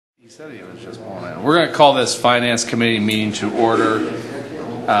said he was just pulling out. We're going to call this Finance Committee meeting to order.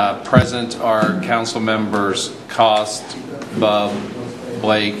 Present are council members Cost, Bub,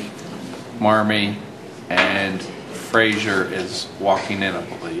 Blake, Marmee, and Frazier is walking in, I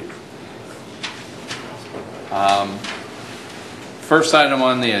believe. First item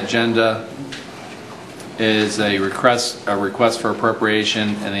on the agenda is a request for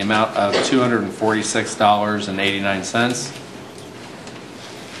appropriation in the amount of $246.89.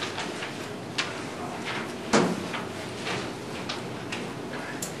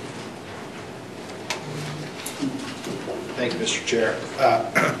 Thank you, Mr. Chair.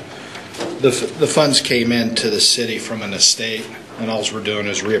 The funds came into the city from an estate, and all we're doing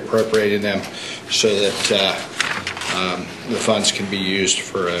is reappropriating them so that the funds can be used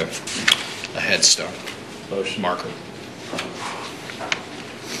for a headstone marker.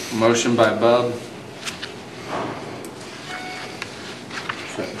 Motion by Bub.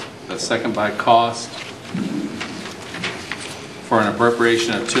 A second by Cost for an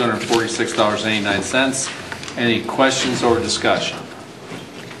appropriation of $246.89. Any questions or discussion?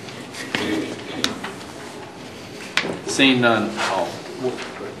 Seeing none.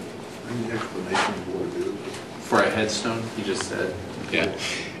 Any explanation of what it is? For a headstone, you just said. Yeah.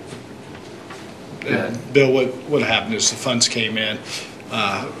 Bill, what happened is the funds came in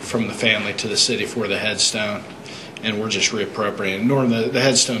from the family to the city for the headstone, and we're just reappropriating. Normally, the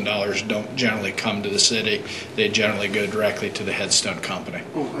headstone dollars don't generally come to the city. They generally go directly to the headstone company.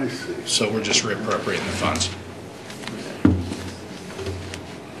 Oh, I see. So we're just reappropriating the funds.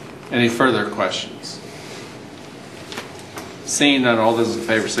 Any further questions? Seeing none, all those in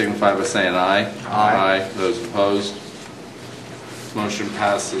favor signify by saying aye. Aye. Those opposed? Motion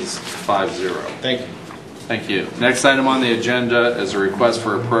passes 5-0. Thank you. Thank you. Next item on the agenda is a request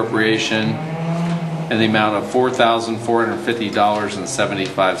for appropriation in the amount of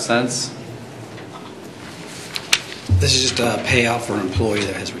 $4,450.75. This is just a payout for an employee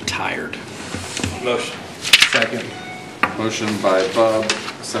that has retired. Motion. Second. Motion by Bub,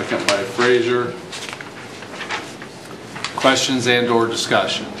 second by Frazier. Questions and/or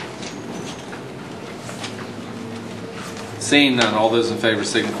discussion? Seeing none, all those in favor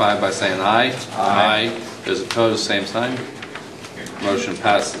signify by saying aye. Aye. Those opposed, same sign. Motion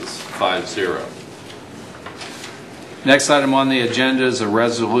passes 5-0. Next item on the agenda is a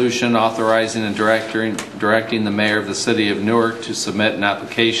resolution authorizing and directing the mayor of the city of Newark to submit an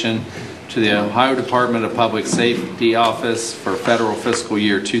application to the Ohio Department of Public Safety Office for federal fiscal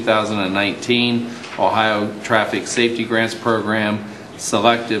year 2019 Ohio Traffic Safety Grants Program,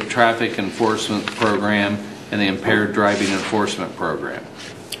 Selective Traffic Enforcement Program, and the Impaired Driving Enforcement Program.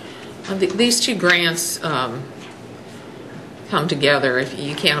 These two grants come together. If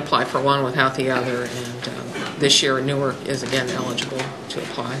you can't apply for one without the other, and this year Newark is again eligible to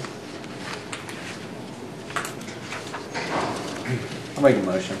apply. I'll make a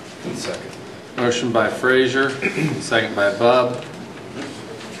motion. Second. Motion by Frazier, second by Bub.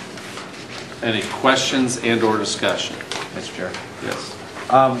 Any questions and/or discussion? Mr. Chair. Yes.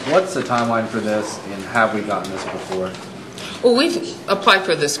 What's the timeline for this, and have we gotten this before? Well, we've applied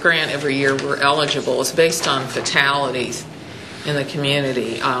for this grant every year. We're eligible. It's based on fatalities in the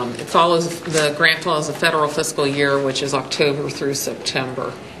community. The grant follows the federal fiscal year, which is October through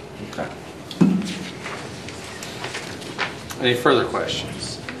September. Okay. Any further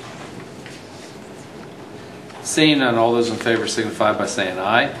questions? Seeing none, all those in favor signify by saying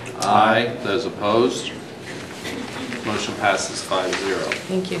aye. Aye. Those opposed? Motion passes 5-0.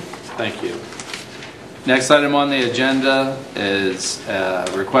 Thank you. Thank you. Next item on the agenda is a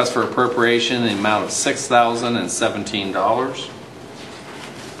request for appropriation in the amount of $6,017.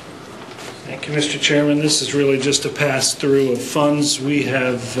 Thank you, Mr. Chairman. This is really just a pass-through of funds. We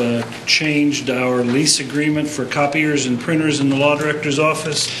have changed our lease agreement for copiers and printers in the law director's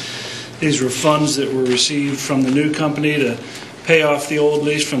office. These were funds that were received from the new company to pay off the old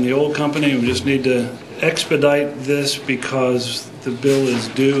lease from the old company. We just need to expedite this because the bill is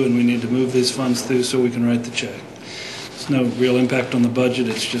due and we need to move these funds through so we can write the check. There's no real impact on the budget.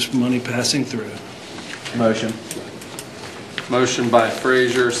 It's just money passing through. Motion. Motion by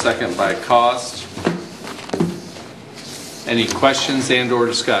Frazier, second by Cost. Any questions and/or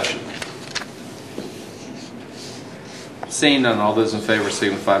discussion? Seeing none, all those in favor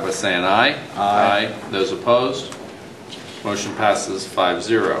signify by saying aye. Aye. Those opposed? Motion passes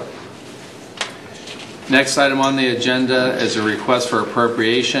 5-0. Next item on the agenda is a request for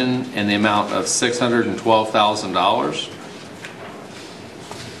appropriation in the amount of $612,000.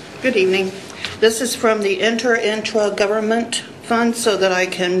 Good evening. This is from the intra-government fund so that I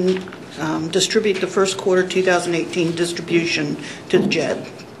can distribute the first quarter 2018 distribution to the JED.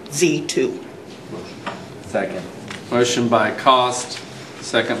 Z2. Second. Motion by Cost,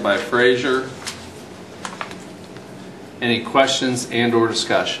 second by Frazier. Any questions and/or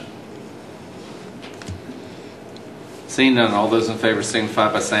discussion? Seeing none, all those in favor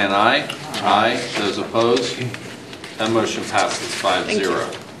signify by saying aye. Aye. Those opposed? That motion passes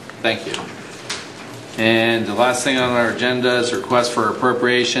 5-0. Thank you. And the last thing on our agenda is a request for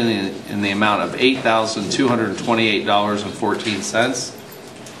appropriation in the amount of $8,228.14.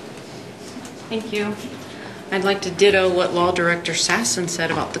 Thank you. I'd like to ditto what Law Director Sasson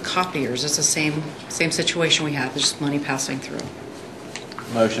said about the copiers. It's the same situation we have, there's just money passing through.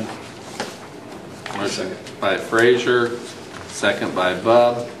 Motion. Motion by Frazier, second by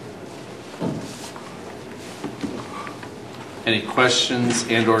Bub. Any questions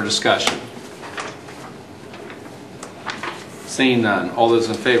and/or discussion? Seeing none, all those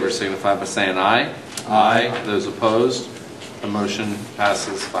in favor signify by saying aye. Aye. Those opposed, the motion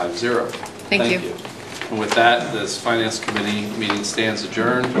passes 5-0. Thank you. And with that, this Finance Committee meeting stands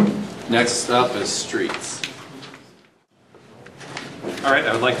adjourned. Next up is Streets. All right,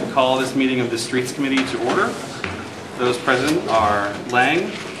 I would like to call this meeting of the Streets Committee to order. Those present are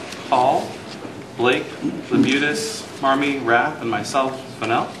Lang, Hall, Blake, Labutus, Marmee, Rapp, and myself,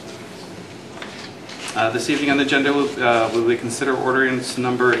 Fennell. This evening on the agenda, will we consider ordinance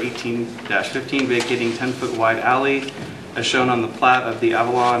number 18-15, vacating 10-foot wide alley as shown on the plat of the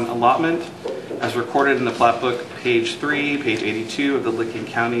Avalon allotment, as recorded in the plat book, page 3, page 82 of the Licking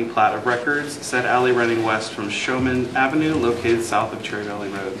County Plat of Records, said alley running west from Showman Avenue, located south of Cherry Valley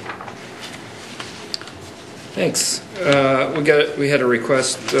Road. Thanks. We had a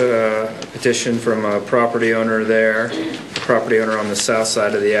request petition from a property owner there, a property owner on the south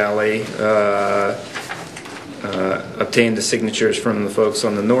side of the alley, obtained the signatures from the folks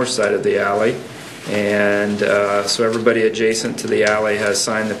on the north side of the alley, and so everybody adjacent to the alley has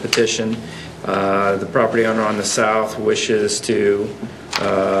signed the petition. The property owner on the south wishes to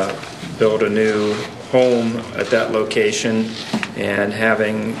build a new home at that location, and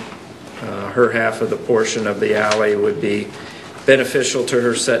having her half of the portion of the alley would be beneficial to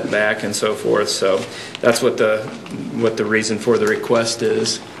her setback and so forth. So that's what the reason for the request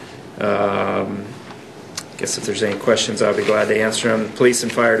is. I guess if there's any questions, I'll be glad to answer them. The police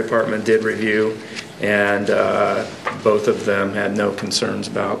and fire department did review, and both of them had no concerns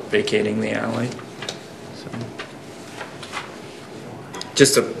about vacating the alley. So,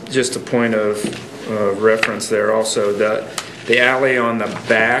 just a point of reference there also, the alley on the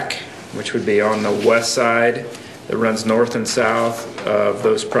back, which would be on the west side, that runs north and south of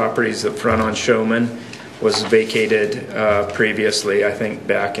those properties that front on Showman, was vacated previously, I think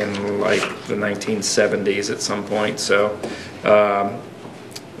back in like the 1970s at some point. So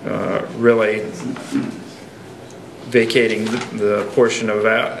really vacating the portion of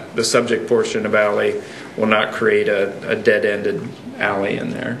the subject portion of alley will not create a dead-ended alley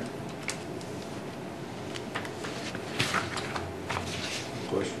in there.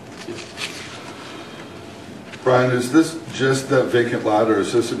 Brian, is this just that vacant lot, or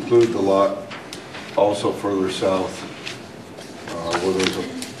does this include the lot also further south where there's a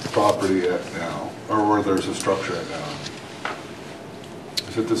property at now, or where there's a structure at now?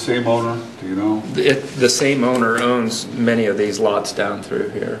 Is it the same owner? Do you know? The same owner owns many of these lots down through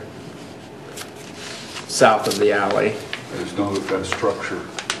here, south of the alley. I just know that structure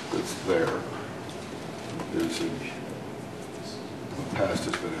that's there is in the past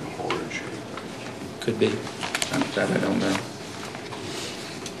has been in horrid shape. Could be. That I don't know.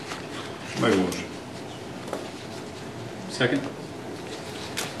 Make a motion. Second.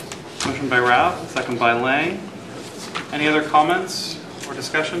 Motion by Rapp, second by Lang. Any other comments or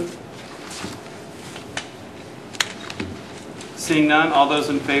discussion? Seeing none, all those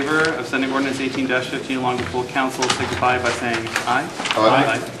in favor of sending ordinance 18-15 along to full council signify by saying aye.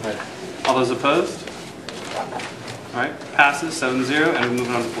 Aye. Aye. All those opposed? All right, passes 7-0, and we're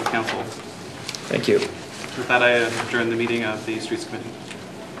moving on to full council. Thank you. With that, I adjourn the meeting of the Streets Committee.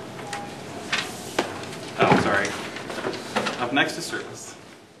 Oh, sorry. Up next is Service.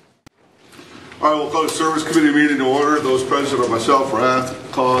 All right, we'll call the Service Committee meeting to order. Those present are myself, Rath,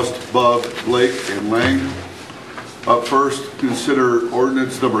 Cost, Bub, Blake, and Lang. Up first, consider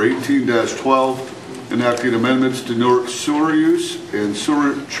ordinance number 18-12, enacting amendments to Newark sewer use and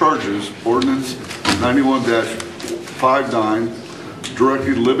sewer charges ordinance 91-59,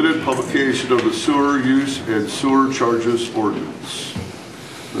 directing limited publication of the sewer use and sewer charges ordinance.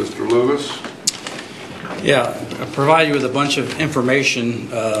 Mr. Lewis. Yeah, I provide you with a bunch of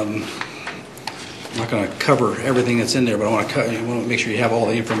information. I'm not going to cover everything that's in there, but I want to make sure you have all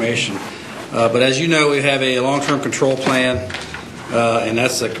the information. But as you know, we have a long-term control plan and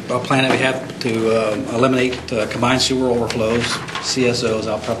that's a plan that we have to eliminate combined sewer overflows, CSOs.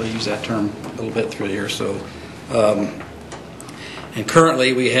 I'll probably use that term a little bit through here. So, and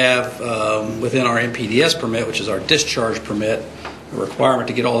currently we have within our MPDS permit, which is our discharge permit, a requirement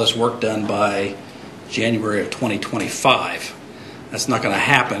to get all this work done by January of 2025. That's not going to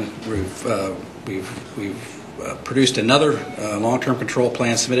happen. We've produced another long-term control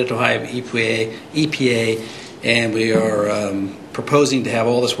plan, submitted to Ohio EPA, and we are proposing to have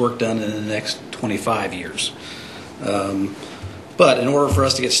all this work done in the next 25 years. But in order for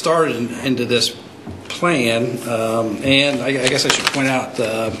us to get started into this plan, and I guess I should point out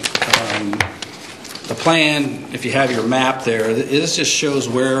the plan, if you have your map there, this just shows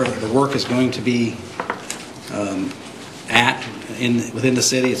where the work is going to be within the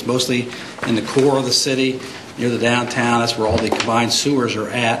city. It's mostly in the core of the city, near the downtown. That's where all the combined sewers are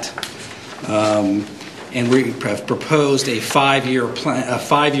at. And we have proposed a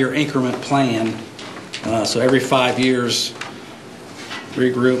 5-year increment plan. So every 5 years,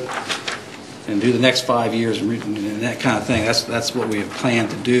 regroup and do the next 5 years and that kind of thing. That's what we have planned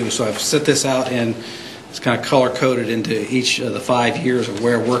to do. So I've set this out and it's kind of color coded into each of the 5 years of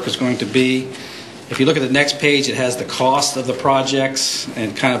where work is going to be. If you look at the next page, it has the cost of the projects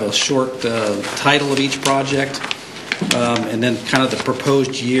and kind of a short title of each project, and then kind of the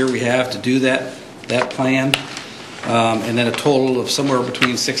proposed year we have to do that plan, and then a total of somewhere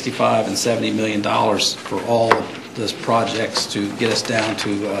between $65 and $70 million for all of those projects to get us down to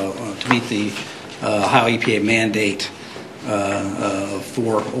meet the Ohio EPA mandate of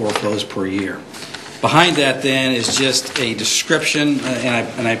 4 overflows per year. Behind that then is just a description,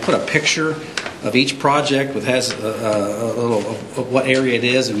 and I put a picture of each project, which has a little of what area it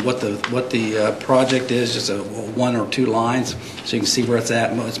is and what the project is, just 1 or 2 lines, so you can see where it's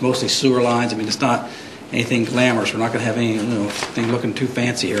at. It's mostly sewer lines. I mean, it's not anything glamorous. We're not going to have anything looking too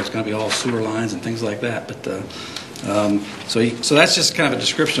fancy here. It's going to be all sewer lines and things like that. But so that's just kind of a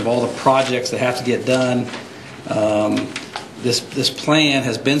description of all the projects that have to get done. This plan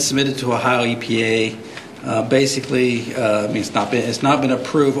has been submitted to Ohio EPA. Basically, I mean, it's not been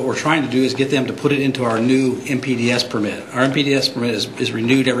approved. What we're trying to do is get them to put it into our new MPDS permit. Our MPDS permit is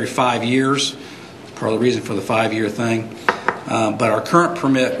renewed every 5 years. Part of the reason for the 5-year thing. But our current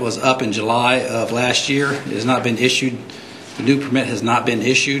permit was up in July of last year. It has not been issued. The new permit has not been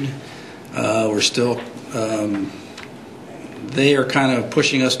issued. We're still. They are kind of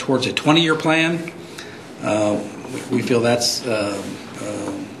pushing us towards a 20-year plan. We feel that's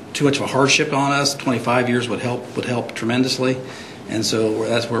too much of a hardship on us. 25 years would help tremendously, and so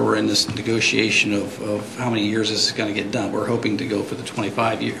that's where we're in this negotiation of how many years this is going to get done. We're hoping to go for the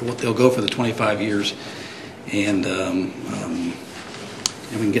 25 years. They'll go for the 25 years, and we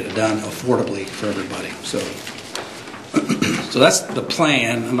can get it done affordably for everybody. So that's the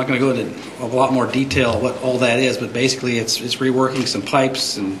plan. I'm not going to go into a lot more detail what all that is, but basically it's reworking some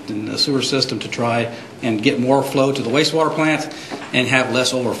pipes and the sewer system to try and get more flow to the wastewater plant and have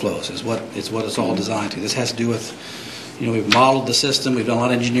less overflows is what it's all designed to. This has to do with, we've modeled the system, we've done a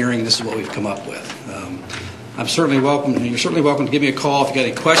lot of engineering, this is what we've come up with. You're certainly welcome to give me a call if you've got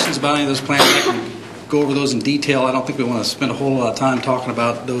any questions about any of those plans. I can go over those in detail. I don't think we want to spend a whole lot of time talking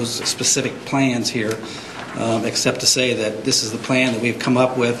about those specific plans here. Except to say that this is the plan that we've come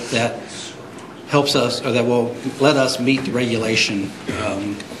up with that helps us, or that will let us meet the regulation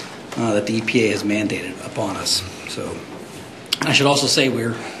that the EPA has mandated upon us. So, I should also say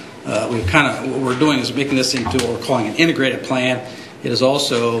what we're doing is making this into what we're calling an integrated plan. It is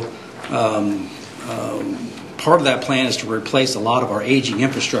also part of that plan is to replace a lot of our aging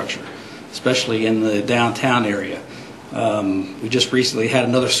infrastructure, especially in the downtown area. We just recently had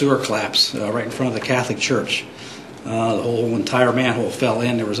another sewer collapse right in front of the Catholic Church. The whole entire manhole fell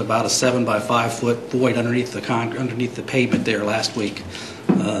in. There was about a 7 by 5 foot void underneath the pavement there last week.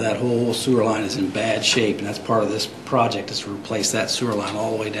 That whole sewer line is in bad shape, and that's part of this project is to replace that sewer line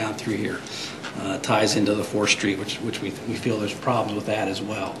all the way down through here. It ties into the 4th Street, which we feel there's problems with that as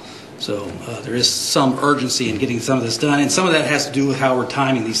well. So there is some urgency in getting some of this done, and some of that has to do with how we're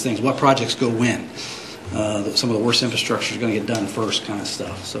timing these things, what projects go when. Some of the worst infrastructure is going to get done first, kind of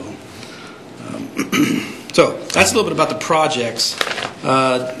stuff. So, so that's a little bit about the projects.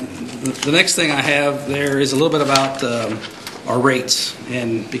 The next thing I have there is a little bit about our rates,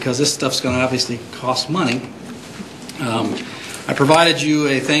 and because this stuff's going to obviously cost money, I provided you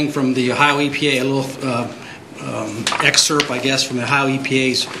a thing from the Ohio EPA, a little excerpt, I guess, from the Ohio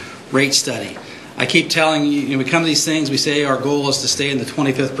EPA's rate study. I keep telling you, we come to these things, we say our goal is to stay in the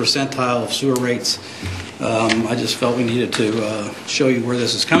 25th percentile of sewer rates. I just felt we needed to show you where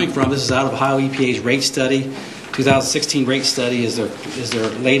this is coming from. This is out of Ohio EPA's rate study. 2016 rate study is their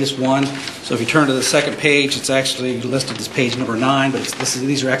latest one. So if you turn to the second page, it's actually listed as page number 9, but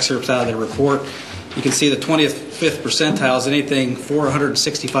these are excerpts out of their report. You can see the 25th percentile is anything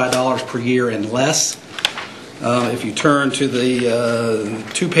 $465 per year and less. If you turn to the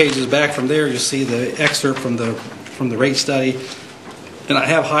 2 pages back from there, you'll see the excerpt from the rate study. And I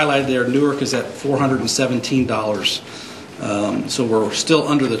have highlighted there, Newark is at $417. So we're still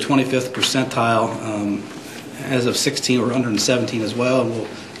under the 25th percentile. As of 16, we're under 17 as well, and we'll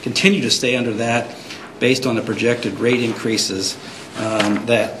continue to stay under that based on the projected rate increases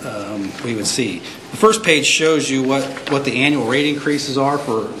that we would see. The first page shows you what the annual rate increases are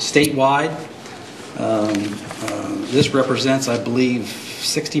for statewide. This represents, I believe,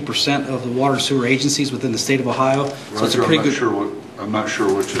 60% of the water and sewer agencies within the state of Ohio. So it's a pretty good. I'm not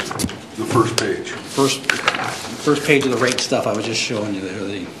sure which is the first page. First page of the rate stuff I was just showing you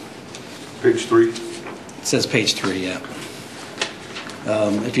there. Page 3. It says page 3, yeah.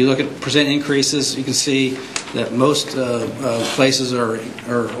 If you look at percent increases, you can see that most places are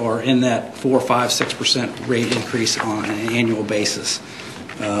in that 4, 5, 6% rate increase on an annual basis.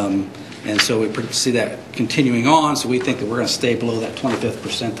 And so we see that continuing on, so we think that we're going to stay below that 25th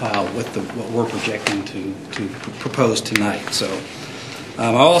percentile with what we're projecting to propose tonight. So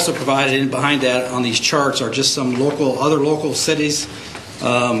I also provided in behind that on these charts are just some other local cities.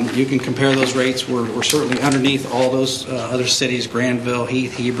 You can compare those rates. We're certainly underneath all those other cities: Granville,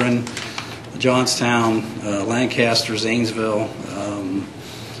 Heath, Hebron, Johnstown, Lancaster, Zanesville,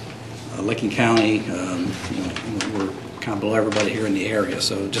 Licking County. We're kind of below everybody here in the area.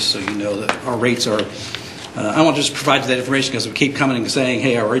 So just so you know that our rates are. I want to just provide you that information because we keep coming and saying,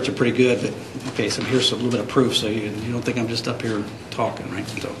 "Hey, our rates are pretty good." But okay, so here's a little bit of proof, so you don't think I'm just up here talking, right?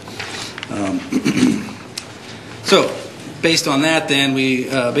 So. Based on that, then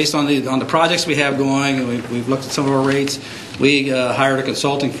based on the projects we have going, and we've looked at some of our rates. We hired a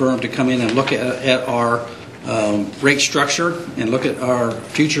consulting firm to come in and look at our rate structure and look at our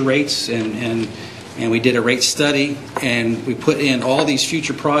future rates, and we did a rate study, and we put in all these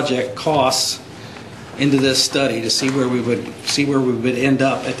future project costs into this study to see where we would end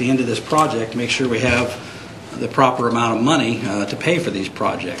up at the end of this project to make sure we have the proper amount of money to pay for these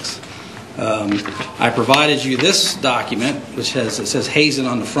projects. I provided you this document, which says Hazen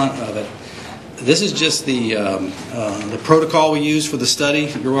on the front of it. This is just the protocol we use for the study.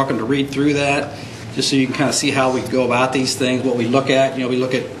 You're welcome to read through that, just so you can kind of see how we go about these things, what we look at. We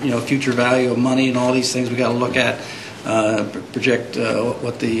look at future value of money and all these things. We got to look at project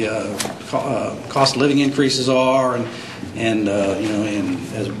what the cost of living increases are, and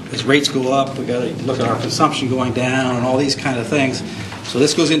as rates go up, we got to look at our consumption going down and all these kind of things. So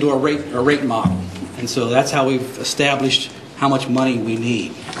this goes into a rate model, and so that's how we've established how much money we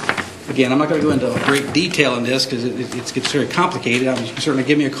need. Again, I'm not going to go into great detail in this because it gets very complicated. You can certainly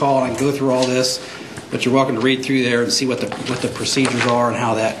give me a call and I can go through all this, but you're welcome to read through there and see what the procedures are and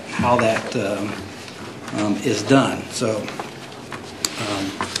how that is done. So,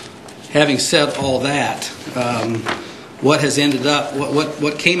 having said all that, what has ended up,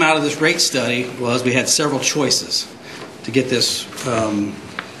 what came out of this rate study was we had several choices to get this,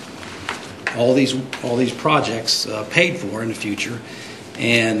 all these projects paid for in the future,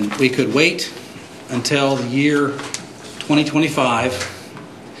 and we could wait until the year 2025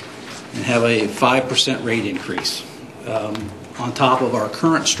 and have a 5% rate increase on top of our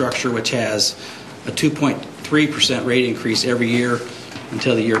current structure, which has a 2.3% rate increase every year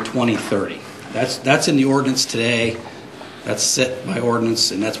until the year 2030. That's in the ordinance today. That's set by ordinance,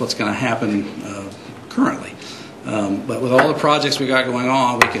 and that's what's going to happen currently. But with all the projects we got going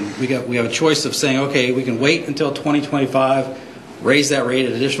on, we have a choice of saying, okay, we can wait until 2025, raise that rate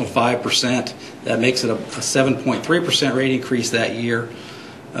an additional 5%. That makes it a 7.3% rate increase that year.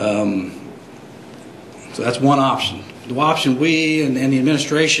 So that's one option. The option we and the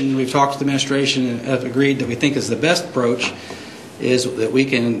administration, we've talked to the administration and have agreed that we think is the best approach is that we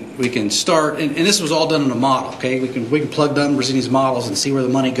can start, and this was all done in a model. Okay, we can plug numbers in these models and see where the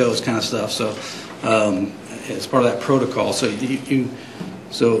money goes, kind of stuff. So. As part of that protocol. So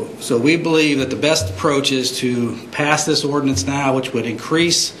so we believe that the best approach is to pass this ordinance now, which would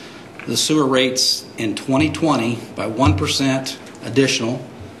increase the sewer rates in 2020 by 1% additional,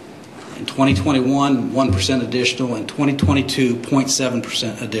 in 2021 1% additional, and 2022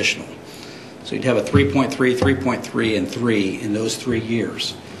 0.7% additional. So you'd have a 3.3, 3.3, and 3 in those 3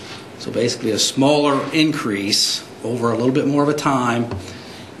 years. So basically a smaller increase over a little bit more of a time,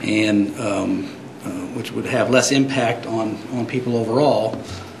 and which would have less impact on people overall.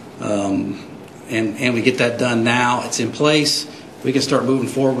 And we get that done now. It's in place. we can start moving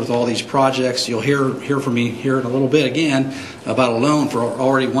forward with all these projects. You'll hear from me here in a little bit again about a loan for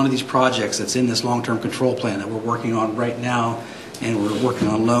already one of these projects that's in this long-term control plan that we're working on right now, and we're working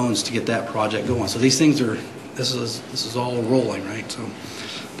on loans to get that project going. So these things are, this is all rolling, right?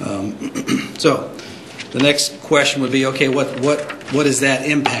 So the next question would be, okay, what is that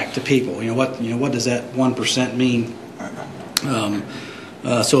impact to people? What does that 1% mean?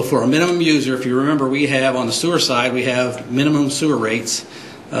 So for a minimum user, if you remember, we have on the sewer side, we have minimum sewer rates.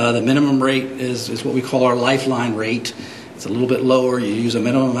 The minimum rate is what we call our lifeline rate. It's a little bit lower. You use a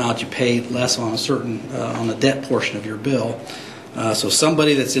minimum amount, you pay less on a certain on the debt portion of your bill. So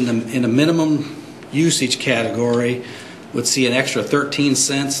somebody that's in the minimum usage category would see an extra 13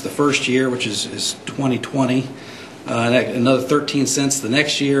 cents the first year, which is 2020, another 13 cents the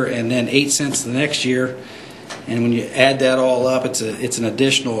next year, and then 8 cents the next year. And when you add that all up, it's an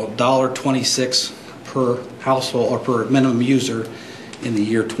additional $1.26 per household or per minimum user in the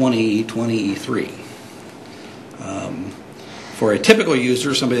year 2023. For a typical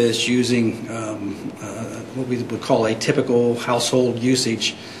user, somebody that's using what we would call a typical household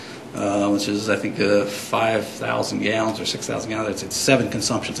usage, which is, I think, 5,000 gallons or 6,000 gallons. It's 7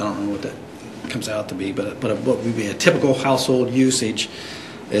 consumptions. I don't remember what that comes out to be, but what would be a typical household usage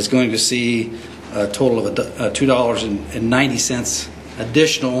is going to see a total of $2.90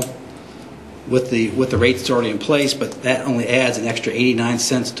 additional with the rate that's already in place, but that only adds an extra 89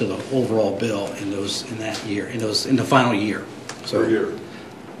 cents to the overall bill in the final year. So, per year.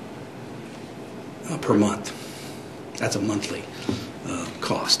 Per month. That's a monthly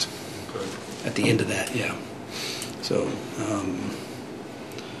cost. Okay. At the end of that, yeah. So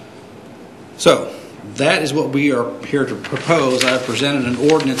that is what we are here to propose. I have presented an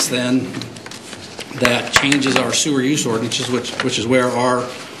ordinance then that changes our sewer use ordinances, which is where our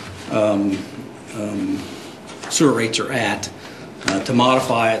sewer rates are at, to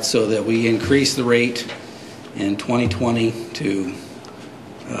modify it so that we increase the rate in 2020 to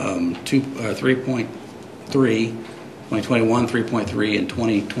 3.3, 2021 3.3, and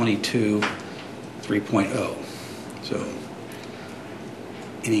 2022 3.0. So,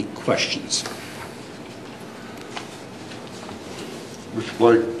 any questions? Mr.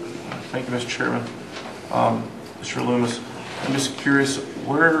 Blake? Thank you, Mr. Chairman. Mr. Loomis, I'm just curious,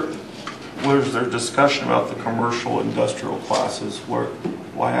 where was there discussion about the commercial industrial classes?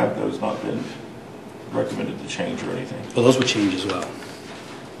 Why have those not been recommended to change or anything? Well, those would change as well.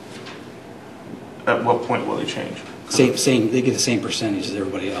 At what point will they change? Same. They get the same percentage as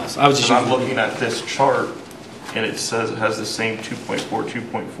everybody else. I was just. I'm looking at this chart, and it says it has the same 2.4,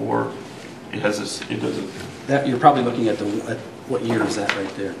 2.4. It has this. It doesn't. That you're probably looking at what year is that right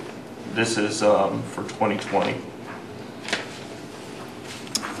there? This is for 2020.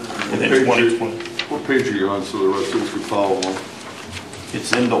 And then 2020. What page are you on so the rest of us can follow along?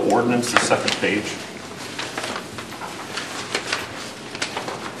 It's in the ordinance, the second page.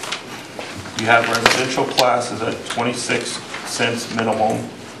 You have residential classes at 26 cents minimum,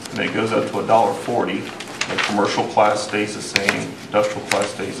 and it goes up to $1.40. The commercial class stays the same, industrial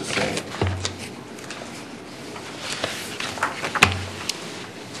class stays the same.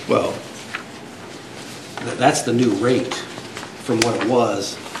 Well, that's the new rate from what it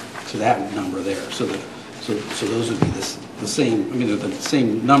was to that number there. So those would be the same. I mean, they're the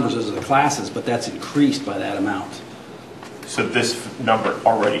same numbers as the classes, but that's increased by that amount. So this number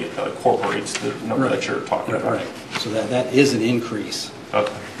already incorporates the number that you're talking about. Right. So that is an increase.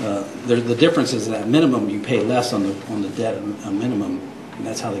 Okay. The difference is that minimum you pay less on the debt minimum, and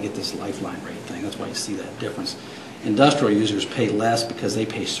that's how they get this lifeline rate thing. That's why you see that difference. Industrial users pay less because they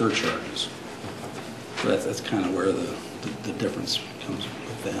pay surcharges. So that's kind of where the difference comes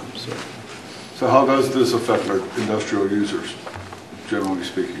with them. So how does this affect our industrial users, generally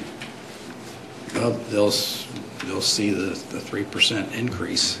speaking? Well, they'll see the 3%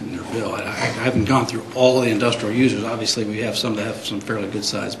 increase in their bill. I haven't gone through all of the industrial users. Obviously, we have some that have some fairly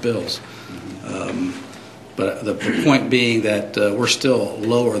good-sized bills. But the point being that we're still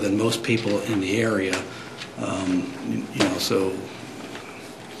lower than most people in the area. So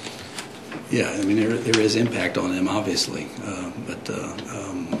yeah, I mean there is impact on them, obviously, but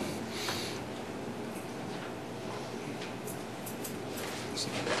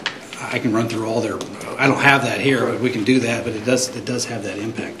I can run through all their. I don't have that here, but we can do that. But it does have that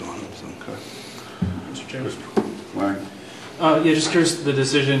impact on them. So. Okay. Mr. Chairman. Lang? Yeah, just curious, the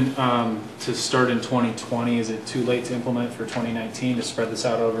decision to start in 2020, is it too late to implement for 2019 to spread this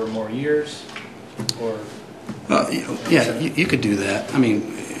out over more years? Or yeah, you could do that. I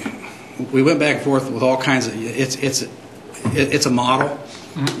mean, we went back and forth with all kinds of. It's a model.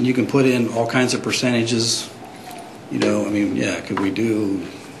 Mm-hmm. And you can put in all kinds of percentages you know, I mean, yeah, could we do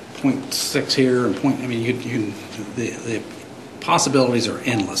 0.6 here and point, I mean, the possibilities are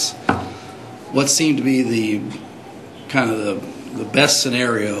endless. What seemed to be the kind of the best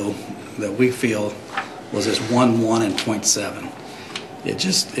scenario that we feel was this 1, and 0.7.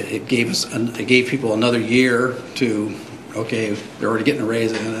 It gave people another year to, okay, they're already getting a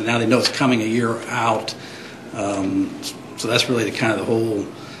raise, and now they know it's coming a year out. So that's really the kind of the whole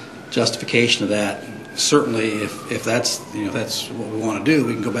justification of that. Certainly, if that's that's what we want to do,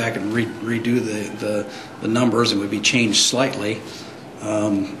 we can go back and redo the numbers, and would be changed slightly.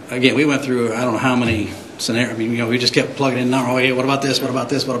 Again, we went through I don't know how many scenarios. I mean, we just kept plugging in number. Oh, hey, what about this? What about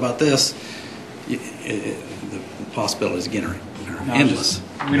this? What about this? The possibilities again are endless.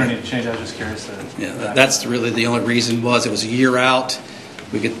 We don't need to change. I was just curious. That's really the only reason it was a year out.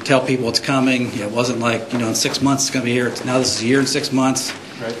 We could tell people it's coming. It wasn't like in 6 months it's going to be here. Now this is a year and 6 months.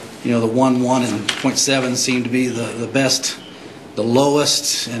 Right. The 1, and 0.7 seemed to be the best, the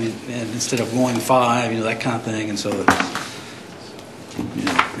lowest, and instead of going 5, that kind of thing. And so,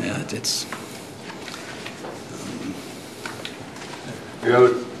 it's. Go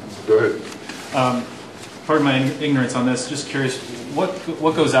ahead. Pardon my ignorance on this. Just curious,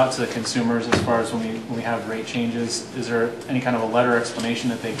 what goes out to the consumers as far as when we have rate changes? Is there any kind of a letter explanation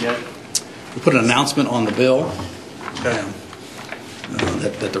that they get? We put an announcement on the bill. Okay.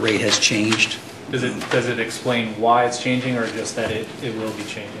 That the rate has changed. Does it explain why it's changing, or just that it will be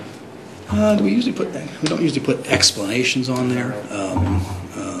changing? We don't usually put explanations on there.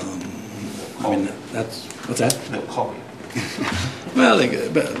 I mean, that's what's that? They'll call you. Well,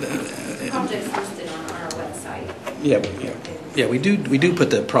 Projects listed on our website. Yeah, we do put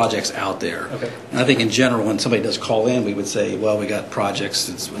the projects out there. Okay. And I think in general, when somebody does call in, we would say, well, we got projects.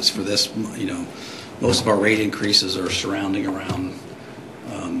 It's for this. Most of our rate increases are surrounding around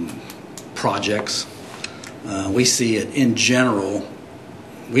projects. We see it in general.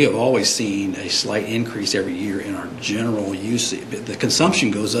 We have always seen a slight increase every year in our general usage. The consumption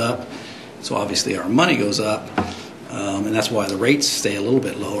goes up, so obviously our money goes up, and that's why the rates stay a little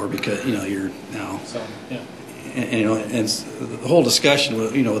bit lower because you're now. So, yeah. And the whole discussion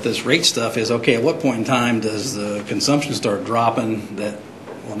with this rate stuff is okay. At what point in time does the consumption start dropping?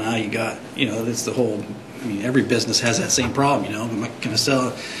 Now you got it's the whole. I mean, every business has that same problem.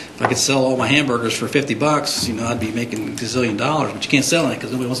 If I could sell all my hamburgers for $50, I'd be making $1 gazillion, but you can't sell it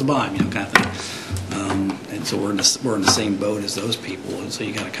because nobody wants to buy them, kind of thing. And so we're in the same boat as those people, and so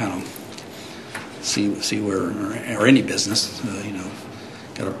you got to kind of see where, or any business,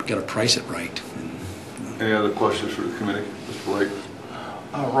 got to price it right. Any other questions for the committee, Mr. Blake?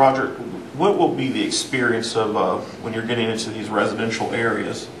 Roger, what will be the experience of when you're getting into these residential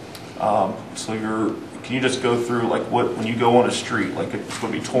areas? Can you just go through when you go on a street, like it's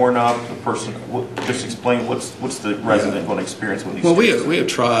going to be torn up, the person, just explain what's the resident going to experience with these? Well, we have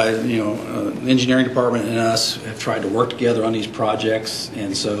tried, the engineering department and us have tried to work together on these projects,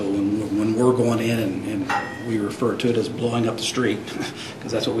 and so when we're going in and we refer to it as blowing up the street,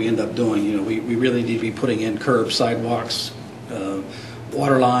 because that's what we end up doing. We really need to be putting in curbs, sidewalks,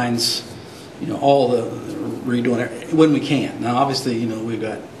 water lines, all the redoing it when we can. Now, obviously, we've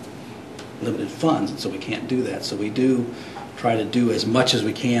got limited funds, and so we can't do that. So we do try to do as much as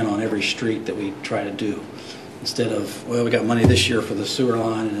we can on every street that we try to do. Instead of, well, we got money this year for the sewer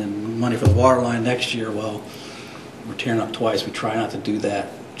line and then money for the water line next year, well, we're tearing up twice. We try not to do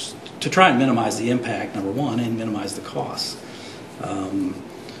that to try and minimize the impact, number one, and minimize the costs. I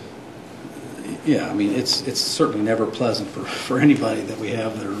mean, it's certainly never pleasant for anybody that we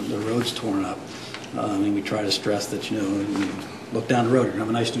have their roads torn up. I mean, we try to stress that, look down the road, you're going to have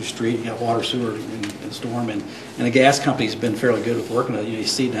a nice new street, you got water, sewer, and storm, and the gas company's been fairly good with working. You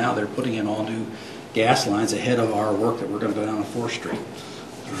see now they're putting in all new gas lines ahead of our work that we're going to go down on 4th Street.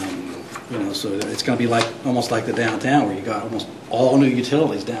 So it's going to be almost like the downtown where you got almost all new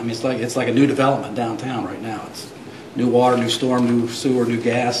utilities down. I mean, it's like a new development downtown right now. It's new water, new storm, new sewer, new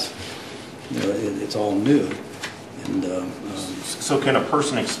gas. It's all new. And so can a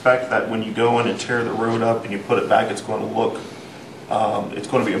person expect that when you go in and tear the road up and you put it back, it's going to look, it's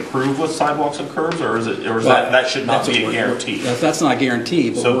going to be improved with sidewalks and curbs, or that should not be a guarantee? That's not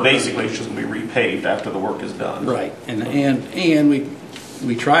guaranteed. So basically, it's just going to be repaved after the work is done. Right, and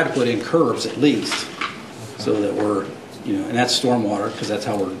we try to put in curbs at least, so that we're and that's stormwater because that's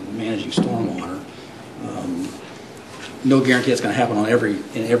how we're managing stormwater. No guarantee it's going to happen in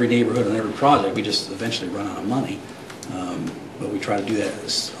every neighborhood on every project. We just eventually run out of money. But we try to do that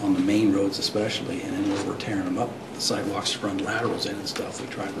on the main roads especially, and then where we're tearing them up, the sidewalks run laterals in and stuff. We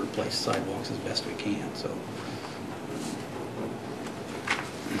try to replace sidewalks as best we can. So.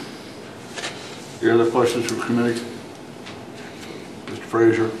 Any other questions from committee? Mr.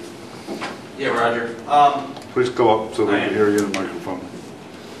 Frazier, Yeah, Roger. please come up so we can hear you in the microphone.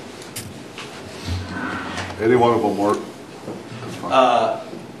 Any one of them work. That's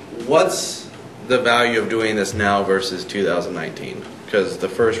fine. What's the value of doing this now versus 2019? Because the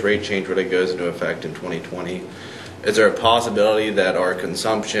first rate change really goes into effect in 2020. Is there a possibility that our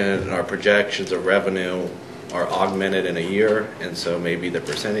consumption and our projections of revenue are augmented in a year, and so maybe the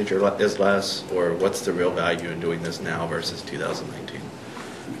percentage is less? Or what's the real value in doing this now versus 2019?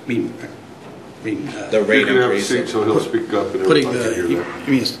 The rate You can have a increase. seat so he'll speak up and Putting everybody can hear that.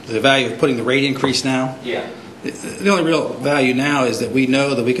 you mean the value of putting the rate increase now? Yeah. The only real value now is that we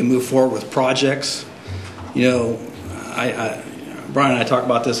know that we can move forward with projects. You know, Brian and I talk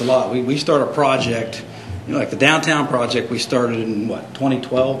about this a lot. We start a project, you know, like the downtown project we started in,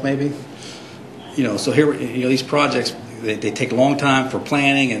 2012 maybe? You know, so here, you know, these projects, they take a long time for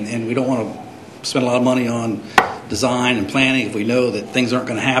planning, and we don't want to spend a lot of money on design and planning if we know that things aren't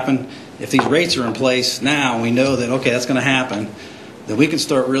going to happen. If these rates are in place now, and we know that, okay, that's going to happen, then we can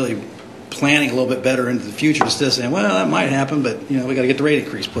start really planning a little bit better into the future instead of saying, well, that might happen, but, you know, we got to get the rate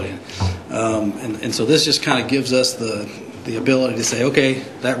increase put in. And so this just kind of gives us the ability to say, okay,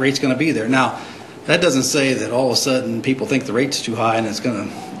 that rate's going to be there. Now, that doesn't say that all of a sudden people think the rate's too high and it's going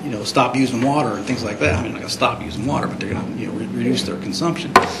to, you know, stop using water and things like that. I mean, they're not going to stop using water, but they're going to, you know, reduce their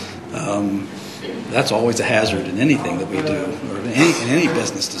consumption. That's always a hazard in anything that we do, or in any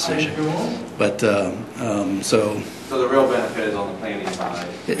business decision. But so the real benefit is on the planning side.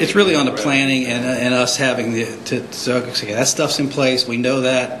 it's really on the planning and us having so okay, that stuff's in place. We know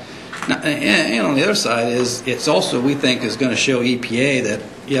that. And on the other side is it's also, we think, is going to show EPA that,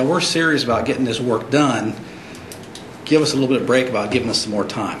 yeah, we're serious about getting this work done. Give us a little bit of break about giving us some more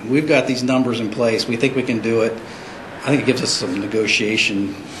time. We've got these numbers in place. We think we can do it. I think it gives us some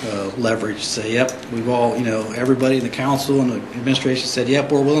negotiation leverage to say, yep, we've all, you know, everybody in the council and the administration said,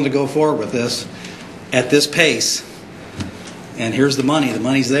 yep, we're willing to go forward with this at this pace. And here's the money. The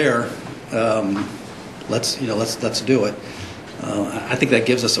money's there. Let's do it. I think that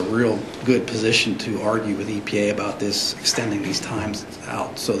gives us a real good position to argue with EPA about this, extending these times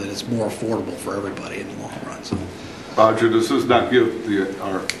out so that it's more affordable for everybody in the long run. So, Roger, does this not give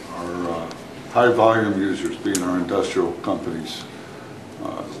our high volume users, being our industrial companies,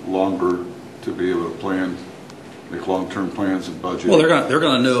 longer to be able to plan, make long-term plans and budget? well, they're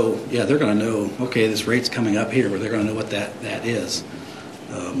going to know. Yeah, they're going to know. Okay, this rate's coming up here, but they're going to know what that is.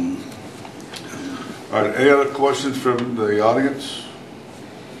 All right, any other questions from the audience?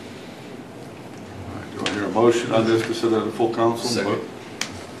 All right, do I hear a motion on this to send out to full council? Second.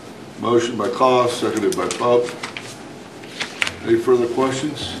 Motion by Cost, seconded by Bub. Any further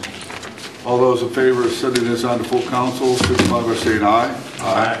questions? All those in favor of sending this on to full council, signify by saying aye.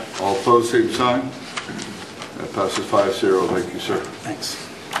 Aye. All opposed, same sign. That passes 5-0. Thank you, sir. Thanks.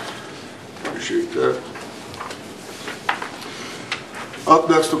 Appreciate that. Up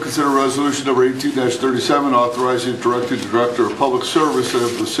next, we'll consider resolution number 18-37, authorizing and directing the Director of Public Service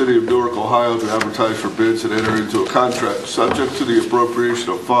of the City of Newark, Ohio, to advertise for bids and enter into a contract subject to the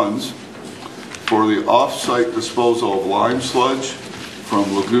appropriation of funds for the off-site disposal of lime sludge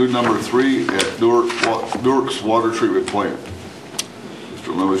from Lagoon Number 3 at Newark's water treatment plant.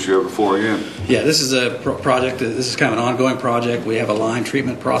 Mr. Lewis, you have the floor again. Yeah, this is a project. This is kind of an ongoing project. We have a lime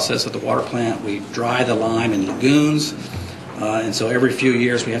treatment process at the water plant. We dry the lime in lagoons. And so every few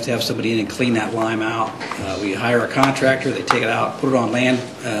years we have to have somebody in and clean that lime out. We hire a contractor, they take it out, put it on land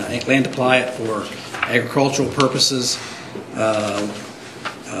apply it for agricultural purposes.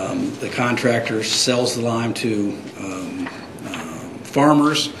 The contractor sells the lime to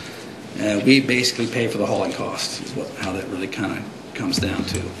farmers. We basically pay for the hauling cost, is how that really kind of comes down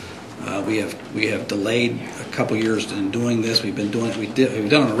to. We have delayed a couple years in doing this. We've done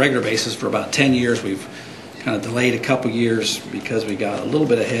it on a regular basis for about 10 years. We've kind of delayed a couple years because we got a little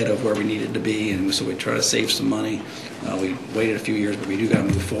bit ahead of where we needed to be, and so we try to save some money. We waited a few years, but we do got to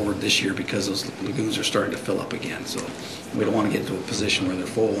move forward this year because those lagoons are starting to fill up again. So we don't want to get to a position where they're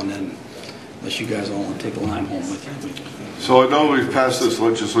full, and then unless you guys all want to take a lime home with you. So I know we've passed this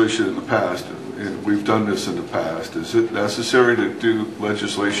legislation in the past, and we've done this in the past. Is it necessary to do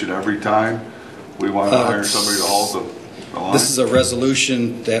legislation every time we want to hire somebody to haul the lime? This is a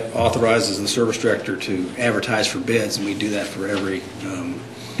resolution that authorizes the service director to advertise for bids, and we do that for every,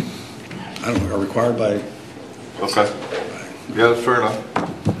 I don't know, are required by... Okay. Yeah, that's fair enough.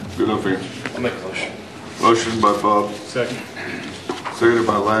 Good enough for you. I'll make a motion. Motion by Bob. Second. Seconded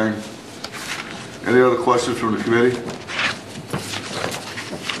by Lang. Any other questions from the committee?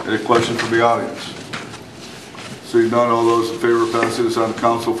 Any questions from the audience? Seeing none, all those in favor of passing this on to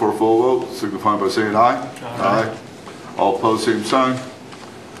council for a full vote, signify by saying aye. Aye. All opposed, same sign.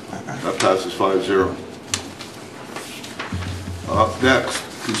 That passes 5-0. Up next,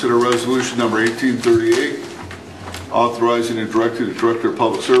 consider resolution number 1838, authorizing and directing the Director of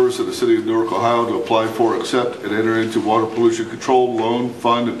Public Service of the City of Newark, Ohio to apply for, accept, and enter into water pollution control loan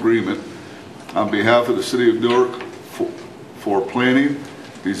fund agreement on behalf of the City of Newark for planning,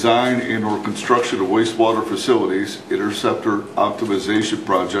 design, and/or construction of wastewater facilities, interceptor optimization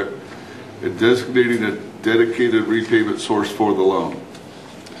project, and designating a dedicated repayment source for the loan.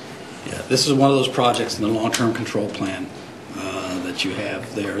 Yeah, this is one of those projects in the long-term control plan that you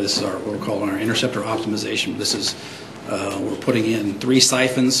have there. This is what we're calling our interceptor optimization. This is we're putting in 3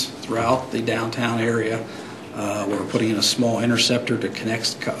 siphons throughout the downtown area. We're putting in a small interceptor to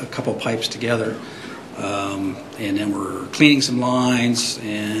connect a couple pipes together. And then we're cleaning some lines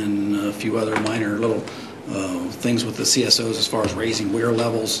and a few other minor little things with the CSOs as far as raising weir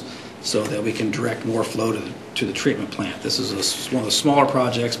levels so that we can direct more flow to the treatment plant. This is one of the smaller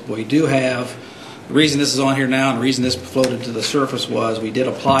projects, but we do have, the reason this is on here now and the reason this floated to the surface was we did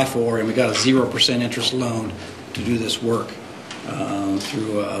apply for and we got a 0% interest loan to do this work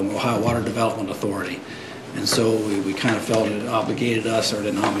through Ohio Water Development Authority. And so we kind of felt it obligated us, or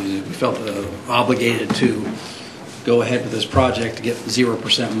didn't obligate, we felt obligated to go ahead with this project to get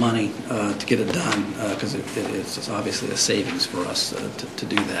 0% money to get it done because it's obviously a savings for us to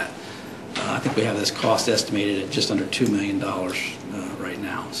do that. I think we have this cost estimated at just under $2 million right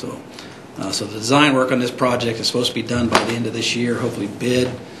now. So the design work on this project is supposed to be done by the end of this year, hopefully bid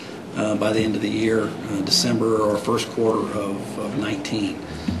by the end of the year, December or first quarter of 19.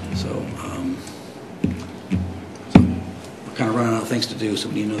 So we're kind of running out of things to do, so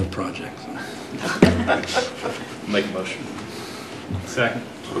we need another project. Make a motion. Second.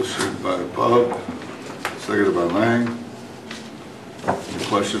 Motion by Bob, seconded by Lang. Any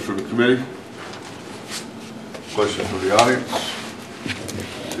questions from the committee? Questions from the audience?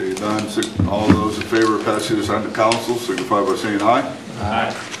 Seeing none, all those in favor of passing this on to council signify by saying aye.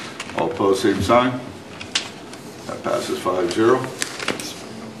 Aye. All opposed, same sign. That passes 5-0.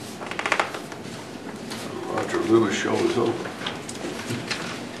 Roger Loomis show is over.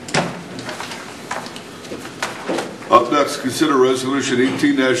 Up next, consider resolution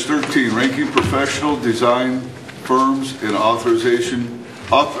 18-13, ranking professional design firms and authorizing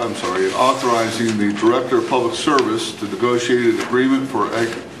the Director of Public Service to negotiate an agreement for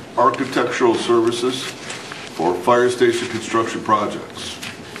architectural services for fire station construction projects.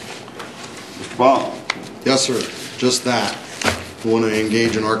 Mr. Baum. Yes, sir. Just that. We want to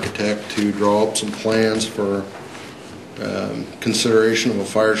engage an architect to draw up some plans for consideration of a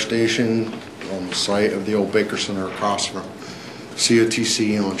fire station on the site of the old Baker Center across from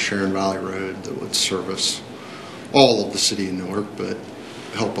COTC on Sharon Valley Road that would service all of the city of Newark, but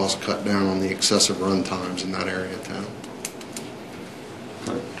help us cut down on the excessive run times in that area of town.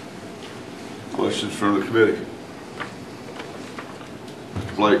 Okay. Questions from the committee?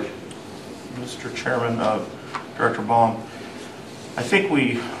 Mr. Blake. Mr. Chairman, Director Baum, I think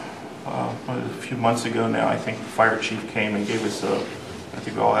a few months ago now, I think the fire chief came and gave us I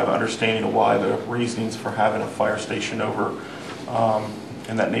think we all have an understanding of why the reasonings for having a fire station over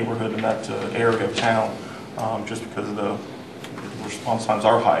in that neighborhood, in that area of town, just because of the response times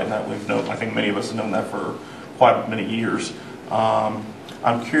are high, and that we've known, I think many of us have known that for quite many years. I'm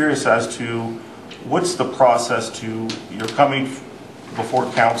curious as to what's the process you're coming before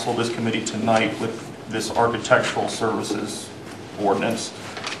council, this committee tonight with this architectural services ordinance.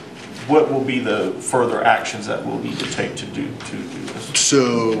 What will be the further actions that we'll need to take to do this?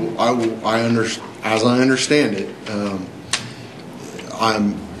 So, as I understand it,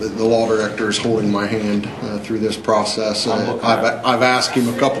 the law director is holding my hand through this process. I've asked him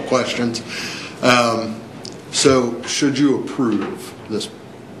a couple questions. So, should you approve this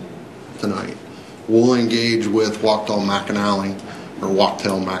tonight, we'll engage with Wachtell McAnally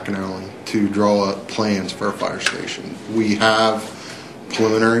to draw up plans for a fire station. We have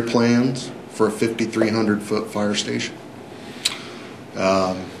preliminary plans for a 5,300 foot fire station.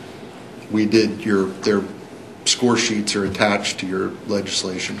 We did their score sheets are attached to your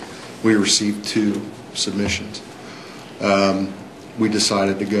legislation. We received 2 submissions. We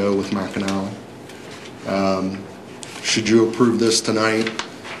decided to go with McAnally. Should you approve this tonight,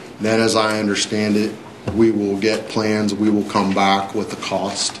 then as I understand it, we will get plans. We will come back with the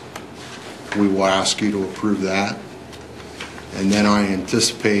cost. We will ask you to approve that. And then I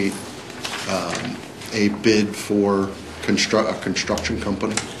anticipate a bid for a construction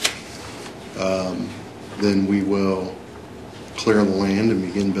company. Then we will clear the land and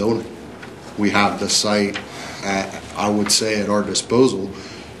begin building. We have the site, I would say, at our disposal.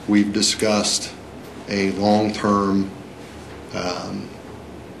 We've discussed a long-term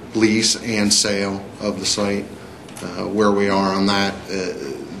lease and sale of the site, where we are on that.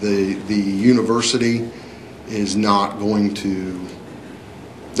 The university is not going to,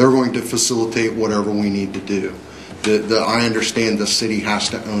 they're going to facilitate whatever we need to do. I understand the city has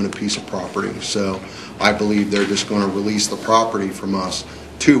to own a piece of property, so I believe they're just going to release the property from us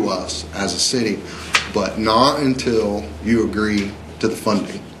to us as a city, but not until you agree to the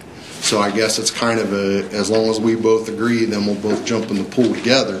funding. So I guess it's kind of as long as we both agree, then we'll both jump in the pool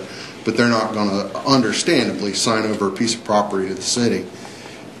together. But they're not going to, understandably, sign over a piece of property to the city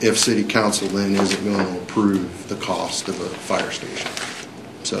if city council then isn't going to approve the cost of a fire station.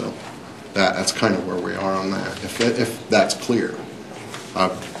 So that's kind of where we are on that, if that's clear.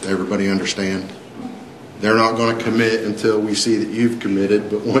 Everybody understand? They're not going to commit until we see that you've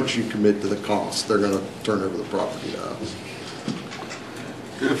committed, but once you commit to the cost, they're going to turn over the property to us.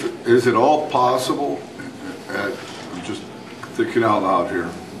 Is it all possible, I'm just thinking out loud here,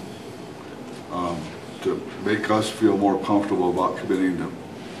 to make us feel more comfortable about committing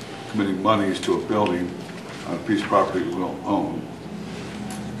monies to a building on a piece of property we don't own?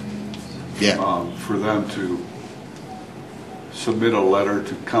 Yeah. For them to submit a letter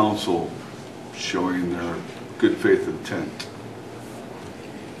to council showing their good faith intent.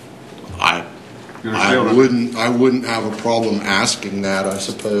 I wouldn't have a problem asking that, I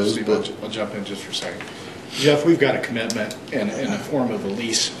suppose. Steve, but I'll jump in just for a second. Jeff, we've got a commitment in a form of a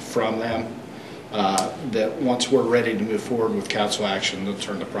lease from them that once we're ready to move forward with council action, they'll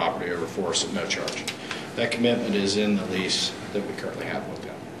turn the property over for us at no charge. That commitment is in the lease that we currently have with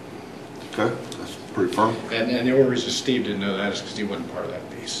them. Okay, that's pretty firm. And the only reason Steve didn't know that is because he wasn't part of that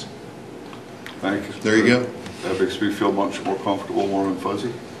lease. Thank you. There you go. That makes me feel much more comfortable, warm and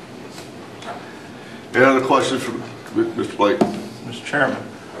fuzzy. Any other questions from Mr. Blake? Mr. Chairman,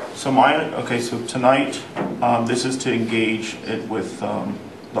 so tonight, this is to engage it with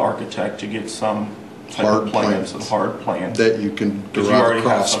the architect to get some type Hard of plans, plans. a hard plan. that you can Because you derive already a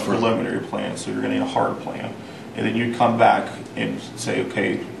have cost some from. preliminary plans, so you're going to need a hard plan. And then you come back and say,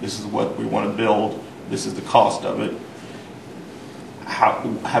 okay, this is what we want to build, this is the cost of it. How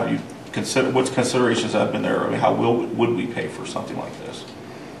have you considered, what considerations have been there? I mean, how would we pay for something like this?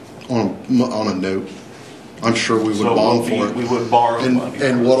 On a note, I'm sure we would So bond for it. we would borrow money.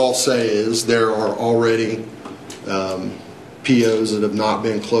 And what I'll say is there are already POs that have not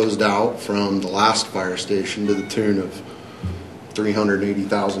been closed out from the last fire station to the tune of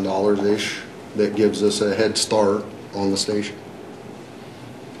 $380,000-ish. That gives us a head start on the station.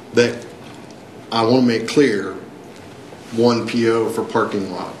 That I want to make clear, one PO for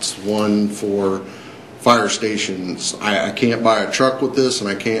parking lots, one for fire stations. I can't buy a truck with this, and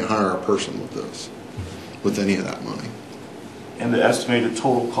I can't hire a person with this, with any of that money. And the estimated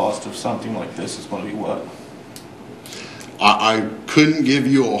total cost of something like this is going to be what? I couldn't give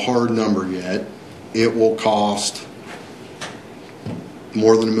you a hard number yet. It will cost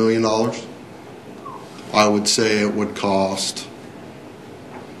more than $1 million. I would say it would cost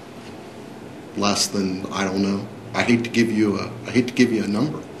less than, I don't know. I hate to give you a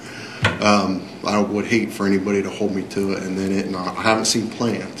number. I would hate for anybody to hold me to it and then it not. I haven't seen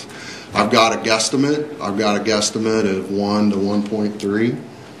plans. I've got a guesstimate. Of 1 to 1.3.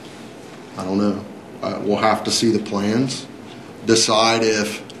 I don't know. We'll have to see the plans. Decide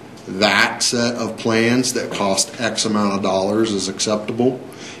if that set of plans that cost X amount of dollars is acceptable.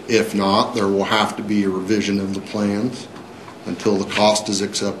 If not, there will have to be a revision of the plans until the cost is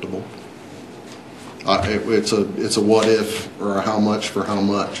acceptable. It's a what if or a how much for how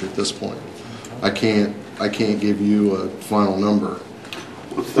much at this point. I can't give you a final number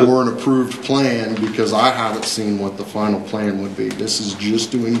or an approved plan because I haven't seen what the final plan would be. This is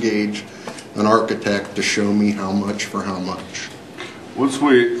just to engage an architect to show me how much for how much. Once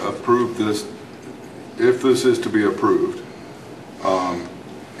we approve this, if this is to be approved,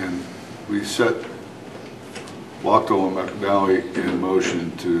 and we set Watto and McNally in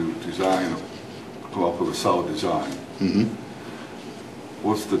motion to come up with a solid design. Mm-hmm.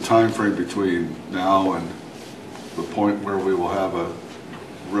 What's the time frame between now and the point where we will have a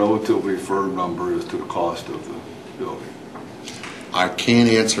relatively firm number as to the cost of the building? I can't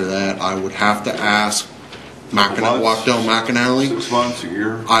answer that. I would have to ask Wachtell McAnally. 6 months, a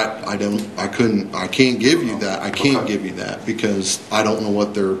year? I can't give you that. I can't give you that because I don't know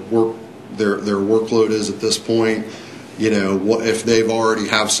what their workload is at this point. You know, what if they've already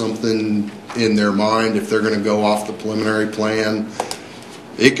have something in their mind, if they're going to go off the preliminary plan.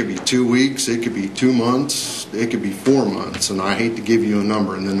 It could be 2 weeks, it could be 2 months, it could be 4 months, and I hate to give you a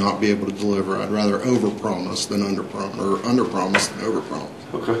number and then not be able to deliver. I'd rather overpromise than underpromise, or underpromise than overpromise.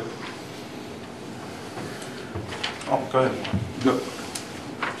 Okay. Oh, go ahead. No.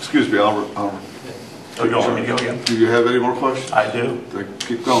 Excuse me, Albert. Oh, you want me to go again? Do you have any more questions? I do. Then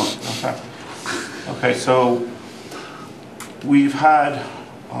keep going. Okay. Okay, so we've had,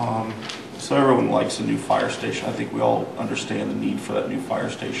 so everyone likes a new fire station. I think we all understand the need for that new fire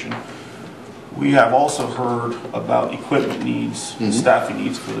station. We have also heard about equipment needs, staffing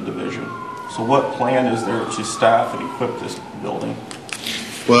needs for the division. So what plan is there to staff and equip this building?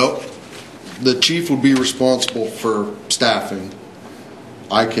 Well, the chief would be responsible for staffing.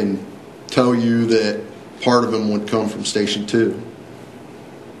 I can tell you that part of them would come from Station 2,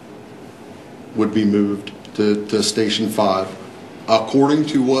 would be moved to Station 5. According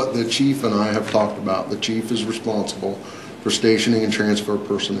to what the chief and I have talked about, the chief is responsible for stationing and transfer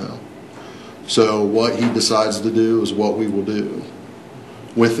personnel. So what he decides to do is what we will do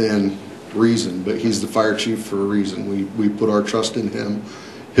within reason, but he's the fire chief for a reason. We put our trust in him.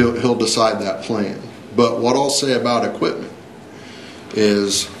 He'll decide that plan. But what I'll say about equipment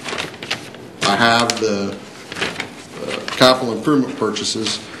is I have the capital improvement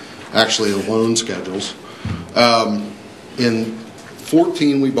purchases, actually the loan schedules. In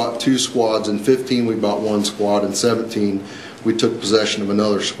 14 we bought 2 squads, in 15 we bought 1 squad, in 17 we took possession of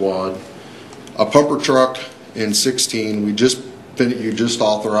another squad. A pumper truck in 16, you just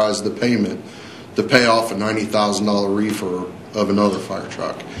authorized the payment to pay off a $90,000 reefer of another fire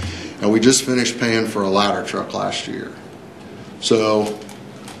truck. And we just finished paying for a ladder truck last year. So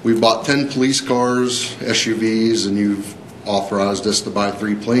we bought 10 police cars, SUVs, and you've authorized us to buy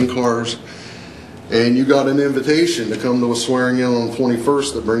 3 plane cars. And you got an invitation to come to a swearing in on the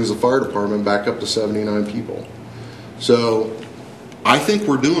 21st that brings the fire department back up to 79 people. So I think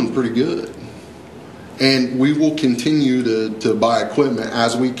we're doing pretty good. And we will continue to buy equipment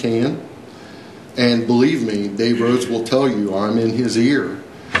as we can. And believe me, Dave Rhodes will tell you, I'm in his ear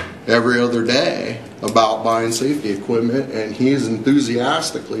every other day about buying safety equipment, and he is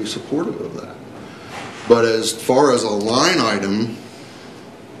enthusiastically supportive of that. But as far as a line item,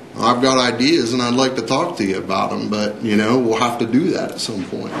 I've got ideas and I'd like to talk to you about them, but we'll have to do that at some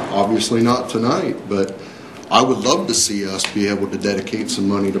point. Obviously not tonight, but I would love to see us be able to dedicate some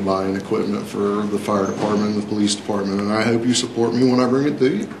money to buying equipment for the fire department and the police department, and I hope you support me when I bring it to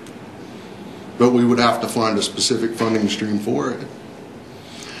you. But we would have to find a specific funding stream for it.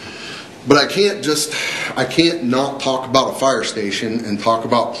 But I can't not talk about a fire station and talk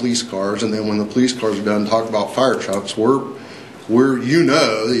about police cars, and then when the police cars are done, talk about fire trucks. The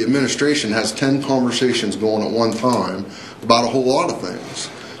administration has 10 conversations going at one time about a whole lot of things.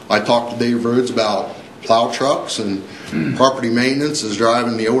 I talked to Dave Rhodes about plow trucks, and property maintenance is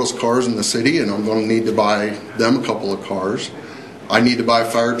driving the oldest cars in the city, and I'm going to need to buy them a couple of cars. I need to buy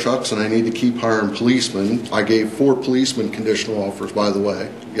fire trucks, and I need to keep hiring policemen. I gave 4 policemen conditional offers, by the way,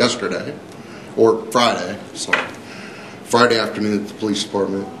 yesterday, or Friday, sorry. Friday afternoon at the police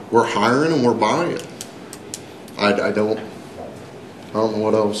department. We're hiring and we're buying. I don't know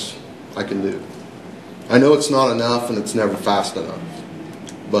what else I can do. I know it's not enough and it's never fast enough,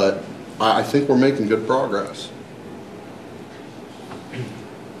 but I think we're making good progress.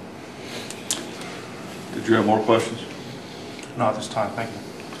 Did you have more questions? Not this time, thank you.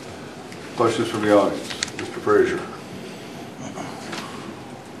 Questions from the audience? Mr. Frazier.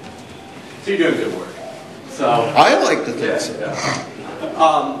 So you're doing good work. So I like to think so.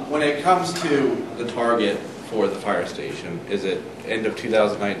 Yeah. When it comes to the target for the fire station, is it end of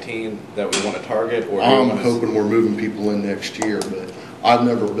 2019 that we want to target, or I'm hoping we're moving people in next year, but I've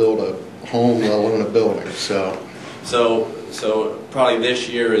never built a home, let alone a building. So probably this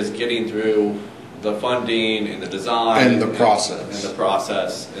year is getting through the funding and the design and the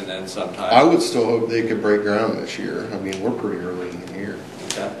process, and then sometime. I would still hope they could break ground this year. I mean, we're pretty early in the year.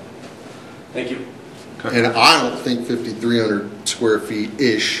 Okay. Thank you. And I don't think 5,300 square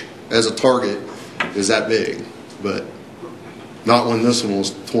feet-ish as a target is that big, but not when this one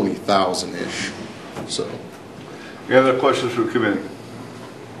was 20,000-ish. So. Any other questions from the committee?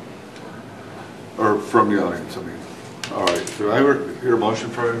 Or from the audience, I mean. All right, should I hear a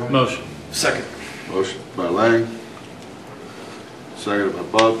motion for everybody? Motion. Second. Motion by Lang, seconded by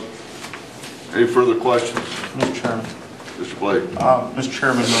Bub. Any further questions? Mr. Chairman. Mr. Blake. Mr.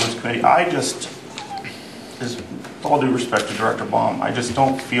 Chairman, members of the committee, with all due respect to Director Baum, I just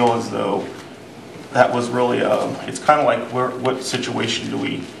don't feel as though that was really it's kind of like what situation do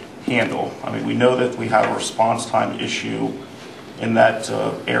we handle? I mean, we know that we have a response time issue in that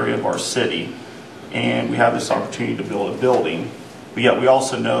area of our city, and we have this opportunity to build a building, but yet we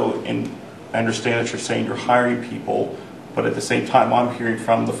also know, and I understand that you're saying you're hiring people, but at the same time I'm hearing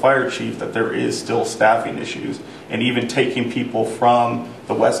from the fire chief that there is still staffing issues, and even taking people from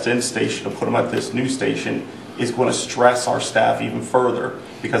the West End station to put them at this new station is going to stress our staff even further,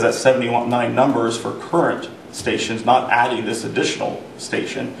 because that 79 number is for current stations, not adding this additional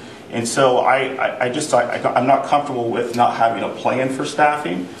station. And so I'm not comfortable with not having a plan for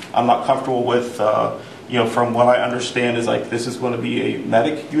staffing. I'm not comfortable with, from what I understand is like this is going to be a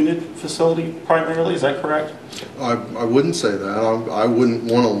medic unit facility primarily. Is that correct? I wouldn't say that. I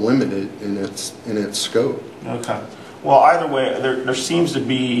wouldn't want to limit it in its scope. Okay. Well, either way, there seems to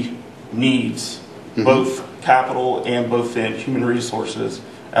be needs, both capital and both in human resources,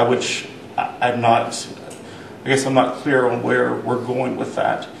 at which I'm not clear on where we're going with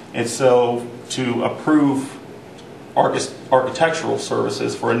that. And so to approve architectural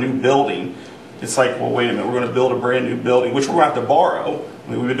services for a new building, it's like, well, wait a minute, we're going to build a brand new building, which we're going to have to borrow. I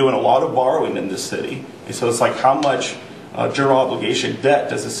mean, we've been doing a lot of borrowing in this city. And so it's like, how much general obligation debt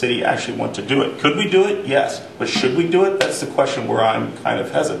does the city actually want to do it? Could we do it? Yes. But should we do it? That's the question where I'm kind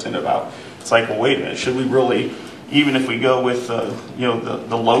of hesitant about. It's like, well, wait a minute, should we really, even if we go with the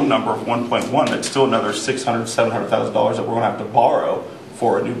low number of 1.1, that's still another $600,000, $700,000 that we're going to have to borrow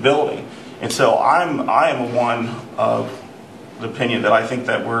for a new building. And so I am one of the opinion that I think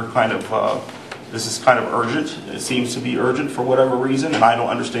that we're kind of, this is kind of urgent. It seems to be urgent for whatever reason, and I don't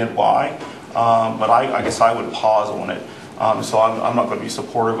understand why. But I guess I would pause on it. So I'm not going to be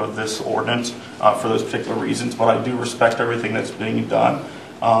supportive of this ordinance for those particular reasons, but I do respect everything that's being done.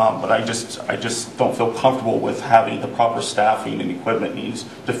 But I just don't feel comfortable with having the proper staffing and equipment needs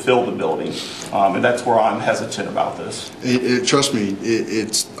to fill the building, and that's where I'm hesitant about this. Trust me,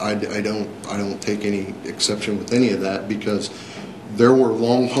 I don't take any exception with any of that, because there were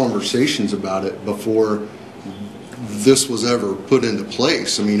long conversations about it before this was ever put into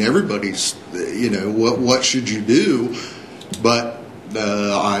place. I mean, everybody's, what should you do? But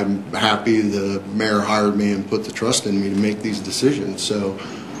I'm happy the mayor hired me and put the trust in me to make these decisions. So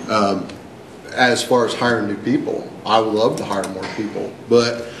as far as hiring new people, I would love to hire more people,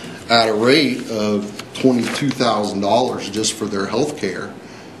 but at a rate of $22,000 just for their health care,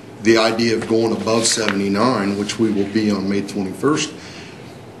 the idea of going above 79, which we will be on May 21st,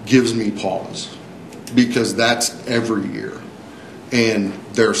 gives me pause, because that's every year, and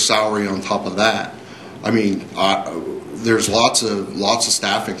their salary on top of that. I mean, there's lots of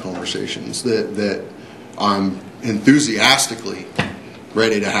staffing conversations that I'm enthusiastically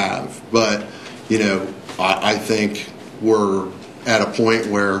ready to have, but I think we're at a point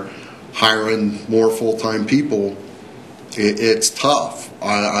where hiring more full-time people, it's tough.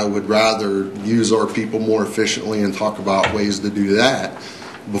 I would rather use our people more efficiently and talk about ways to do that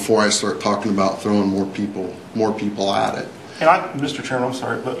before I start talking about throwing more people at it. And Mr. Chairman, I'm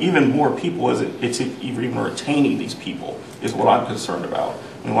sorry, but even more people, it's even retaining these people is what I'm concerned about.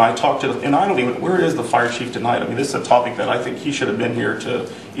 I mean, when I talk to, and I don't even, where is the fire chief tonight? I mean, this is a topic that I think he should have been here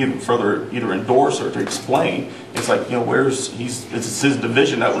to even further either endorse or to explain. It's like, it's his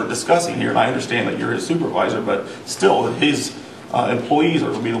division that we're discussing here, and I understand that you're his supervisor, but still, his employees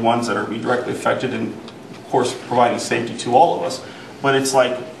are going to be the ones that are going to be directly affected, and of course, providing safety to all of us. But it's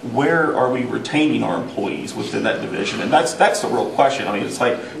like, where are we retaining our employees within that division? And that's the real question. I mean, it's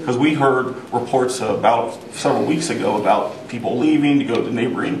like, because we heard reports about several weeks ago about people leaving to go to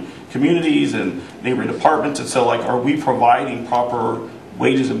neighboring communities and neighboring departments. And so, like, are we providing proper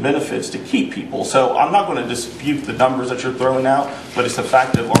wages and benefits to keep people? So I'm not going to dispute the numbers that you're throwing out, but it's the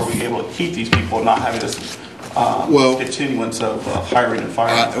fact of, are we able to keep these people and not having this continuance of hiring and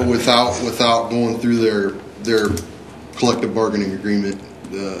firing? Without going through their collective bargaining agreement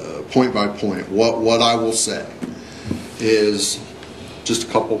point by point, what I will say is just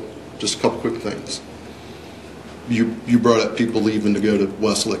a couple quick things. You brought up people leaving to go to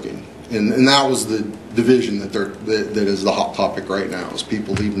West Licking, and that was the division that is the hot topic right now, is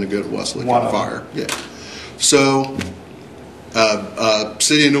people leaving to go to West Licking Fire. Yeah. So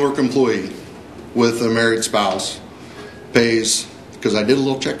City of Newark employee with a married spouse pays, because I did a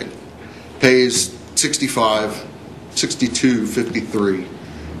little checking, pays $62.53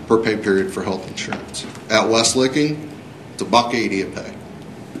 per pay period for health insurance. At West Licking, it's $1.80 a pay,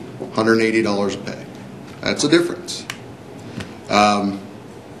 $180 a pay. That's a difference.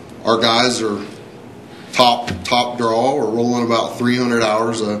 Our guys are top draw. We're rolling about 300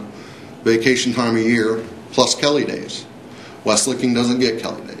 hours of vacation time a year plus Kelly days. West Licking doesn't get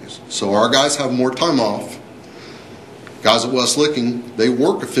Kelly days, so our guys have more time off. Guys at West Licking, they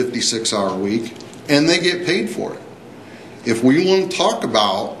work a 56-hour week and they get paid for it. If we want to talk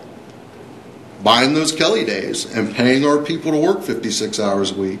about buying those Kelly days and paying our people to work 56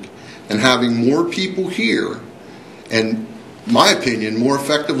 hours a week and having more people here, and my opinion, more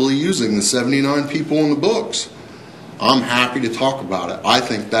effectively using the 79 people in the books, I'm happy to talk about it. I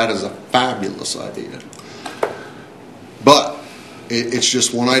think that is a fabulous idea. But it's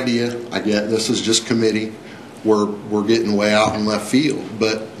just one idea. I get this is just committee. We're getting way out in left field,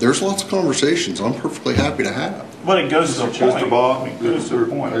 but there's lots of conversations I'm perfectly happy to have. But it goes to the point. Mr. Bob, It goes to the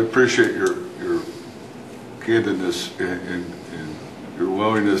point. I appreciate your candidness and your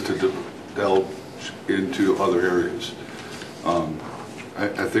willingness to delve into other areas.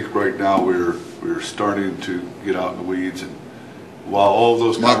 I think right now we're starting to get out in the weeds, and while all of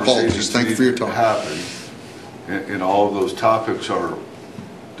those My apologies. conversations Thank you need for your to time. happen, and all of those topics are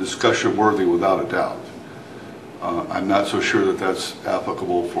discussion worthy without a doubt, I'm not so sure that that's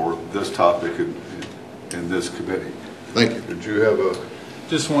applicable for this topic in this committee. Thank you. Did you have a...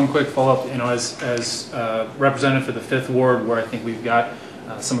 Just one quick follow-up, as representative for the 5th Ward, where I think we've got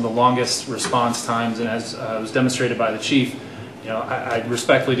some of the longest response times, and as was demonstrated by the chief, I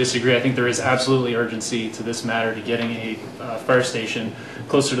respectfully disagree. I think there is absolutely urgency to this matter, to getting a fire station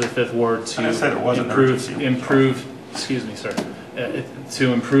closer to the 5th Ward to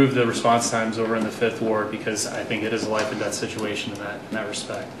improve the response times over in the 5th Ward, because I think it is a life and death situation in that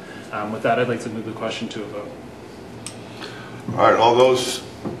respect. With that, I'd like to move the question to a vote. All right, all those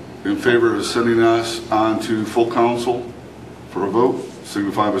in favor of sending us on to full council for a vote,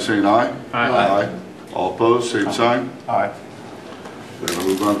 signify by saying aye. Aye. All opposed, same sign. Aye. Then we'll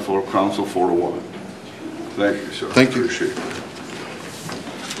move on to full council 4-1. Thank you, sir. Thank you. Appreciate it.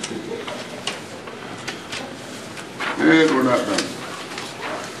 And we're not done.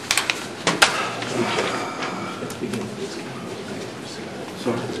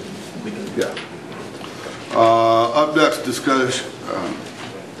 Yeah. Up next,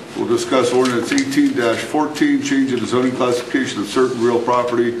 we'll discuss ordinance 18-14, changing the zoning classification of certain real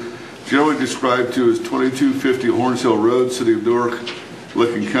property generally described to as 2250 Horns Hill Road, City of Newark,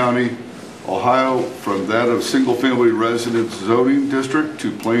 Licking County, Ohio, from that of single-family residence zoning district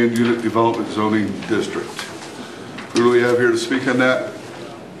to planned unit development zoning district. Who do we have here to speak on that?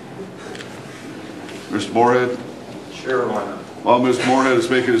 Mr. Moorhead? Sure, why not? While Mr. Moorhead is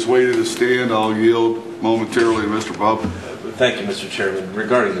making his way to the stand, I'll yield momentarily to Mr. Bob. Thank you, Mr. Chairman.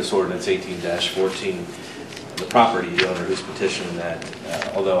 Regarding this ordinance 18-14, the property owner who's petitioning that,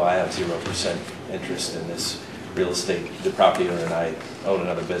 although I have 0% interest in this real estate, the property owner and I own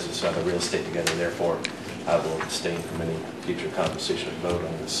another business, another real estate together. Therefore, I will abstain from any future conversation and vote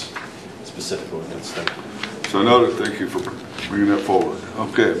on this specific ordinance. Thank you. So noted. Thank you for bringing that forward.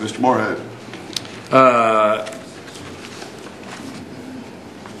 Okay, Mr. Moorhead.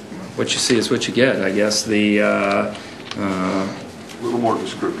 What you see is what you get. I guess the a little more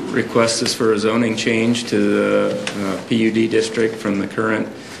descriptive. Request is for a zoning change to the PUD district from the current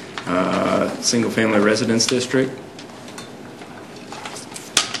single-family residence district.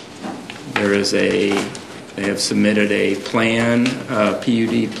 They have submitted a plan,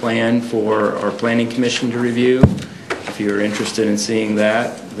 PUD plan for our planning commission to review. If you're interested in seeing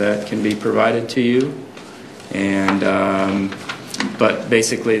that can be provided to you. And but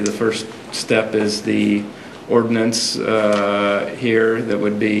basically the first step is the ordinance here that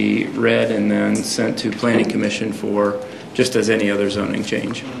would be read and then sent to planning commission for just as any other zoning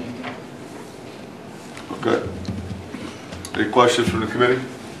change. Okay. Any questions from the committee?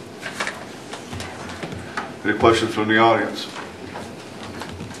 Any questions from the audience?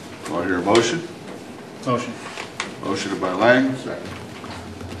 Do I hear a motion? Motion. Motion by Lang.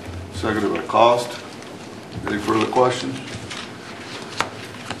 Seconded by Cost. Any further questions?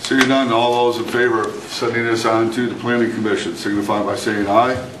 Seeing none, all those in favor of sending this on to the planning commission signify by saying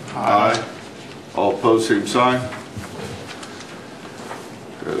aye. Aye. All opposed, same sign.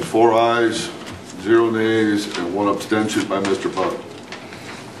 Okay, 4 ayes, 0 nays, and 1 abstention by Mr. Buck.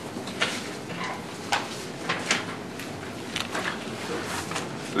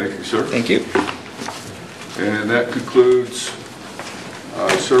 Thank you, sir. Thank you. And that concludes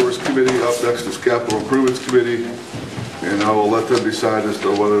Service Committee. Up next is Capital Improvements Committee, and I will let them decide as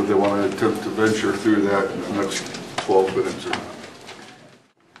to whether they want to attempt to venture through that in the next 12 minutes or not.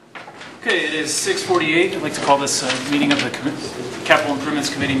 Okay, it is 6:48. I'd like to call this meeting of the Capital Improvements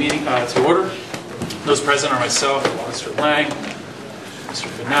Committee meeting to order. Those present are myself, Mr. Lang, Mr.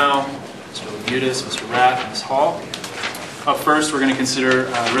 Finau, Mr. Labutis, Mr. Rath, and Ms. Hall. Up first, we're going to consider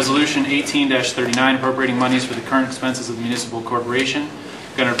Resolution 18-39, appropriating monies for the current expenses of the municipal corporation.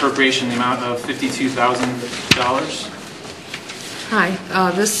 We've got an appropriation in the amount of $52,000. Hi,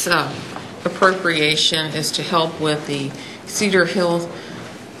 this appropriation is to help with the Cedar Hill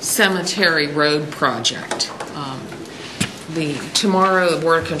Cemetery Road project. Tomorrow, the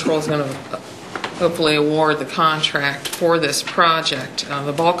Board of Control is going to hopefully award the contract for this project.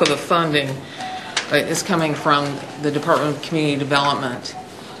 The bulk of the funding is coming from the Department of Community Development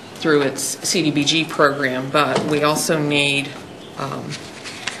through its CDBG program, but we also need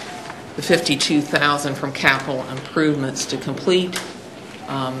the $52,000 from capital improvements to complete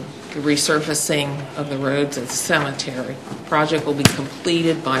the resurfacing of the roads at the cemetery. The project will be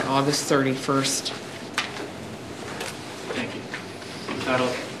completed by August 31st. Thank you. With that,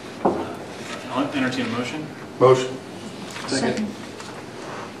 I'll entertain a motion. Motion. Second.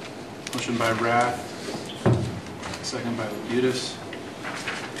 Motion by Rath, second by Labutus.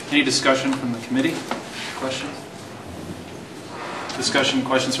 Any discussion from the committee? Questions? Discussion,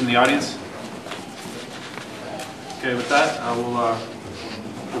 questions from the audience? Okay, with that, we'll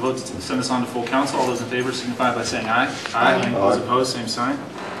vote to send this on to full council. All those in favor signify by saying aye. Aye. All those opposed, same sign.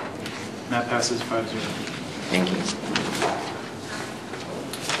 And that passes 5-0. Thank you.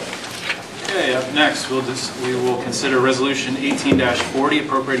 Okay, up next, we will consider Resolution 18-40,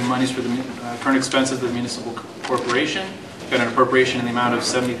 appropriating monies for the current expenses of the municipal corporation. Got an appropriation in the amount of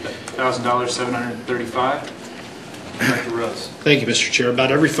 $70,735. Director Rose. Thank you, Mr. Chair.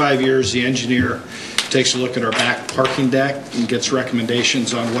 About every 5 years, the engineer takes a look at our back parking deck and gets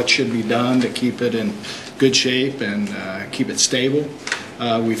recommendations on what should be done to keep it in good shape and keep it stable.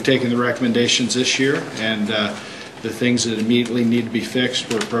 We've taken the recommendations this year, and the things that immediately need to be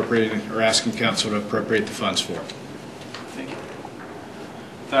fixed, we're appropriating or asking council to appropriate the funds for. Thank you.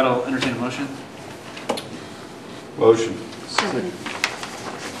 With that, I'll entertain a motion. Motion. Second.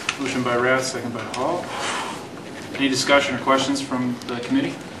 Motion by Rath, second by Hall. Any discussion or questions from the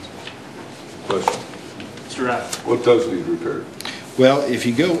committee? Question. Mr. Rath. What does need repaired? Well, if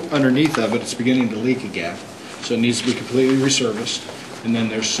you go underneath of it, it's beginning to leak again, so it needs to be completely resurfaced, and then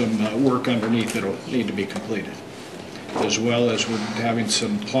there's some work underneath that'll need to be completed, as well as we're having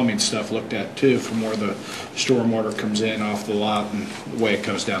some plumbing stuff looked at too, from where the stormwater comes in off the lot and the way it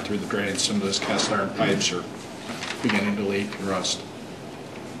comes down through the drain. Some of those cast iron pipes are beginning to leak and rust.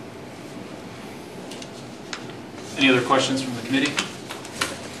 Any other questions from the committee?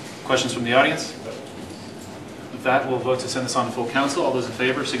 Questions from the audience? With that, we'll vote to send this on to full council. All those in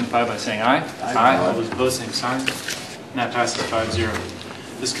favor signify by saying aye. Aye. All those opposed, same sign. And that passes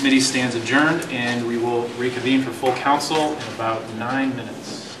 5-0. This committee stands adjourned, and we will reconvene for full council in about 9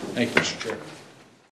 minutes. Thank you, Mr. Chair.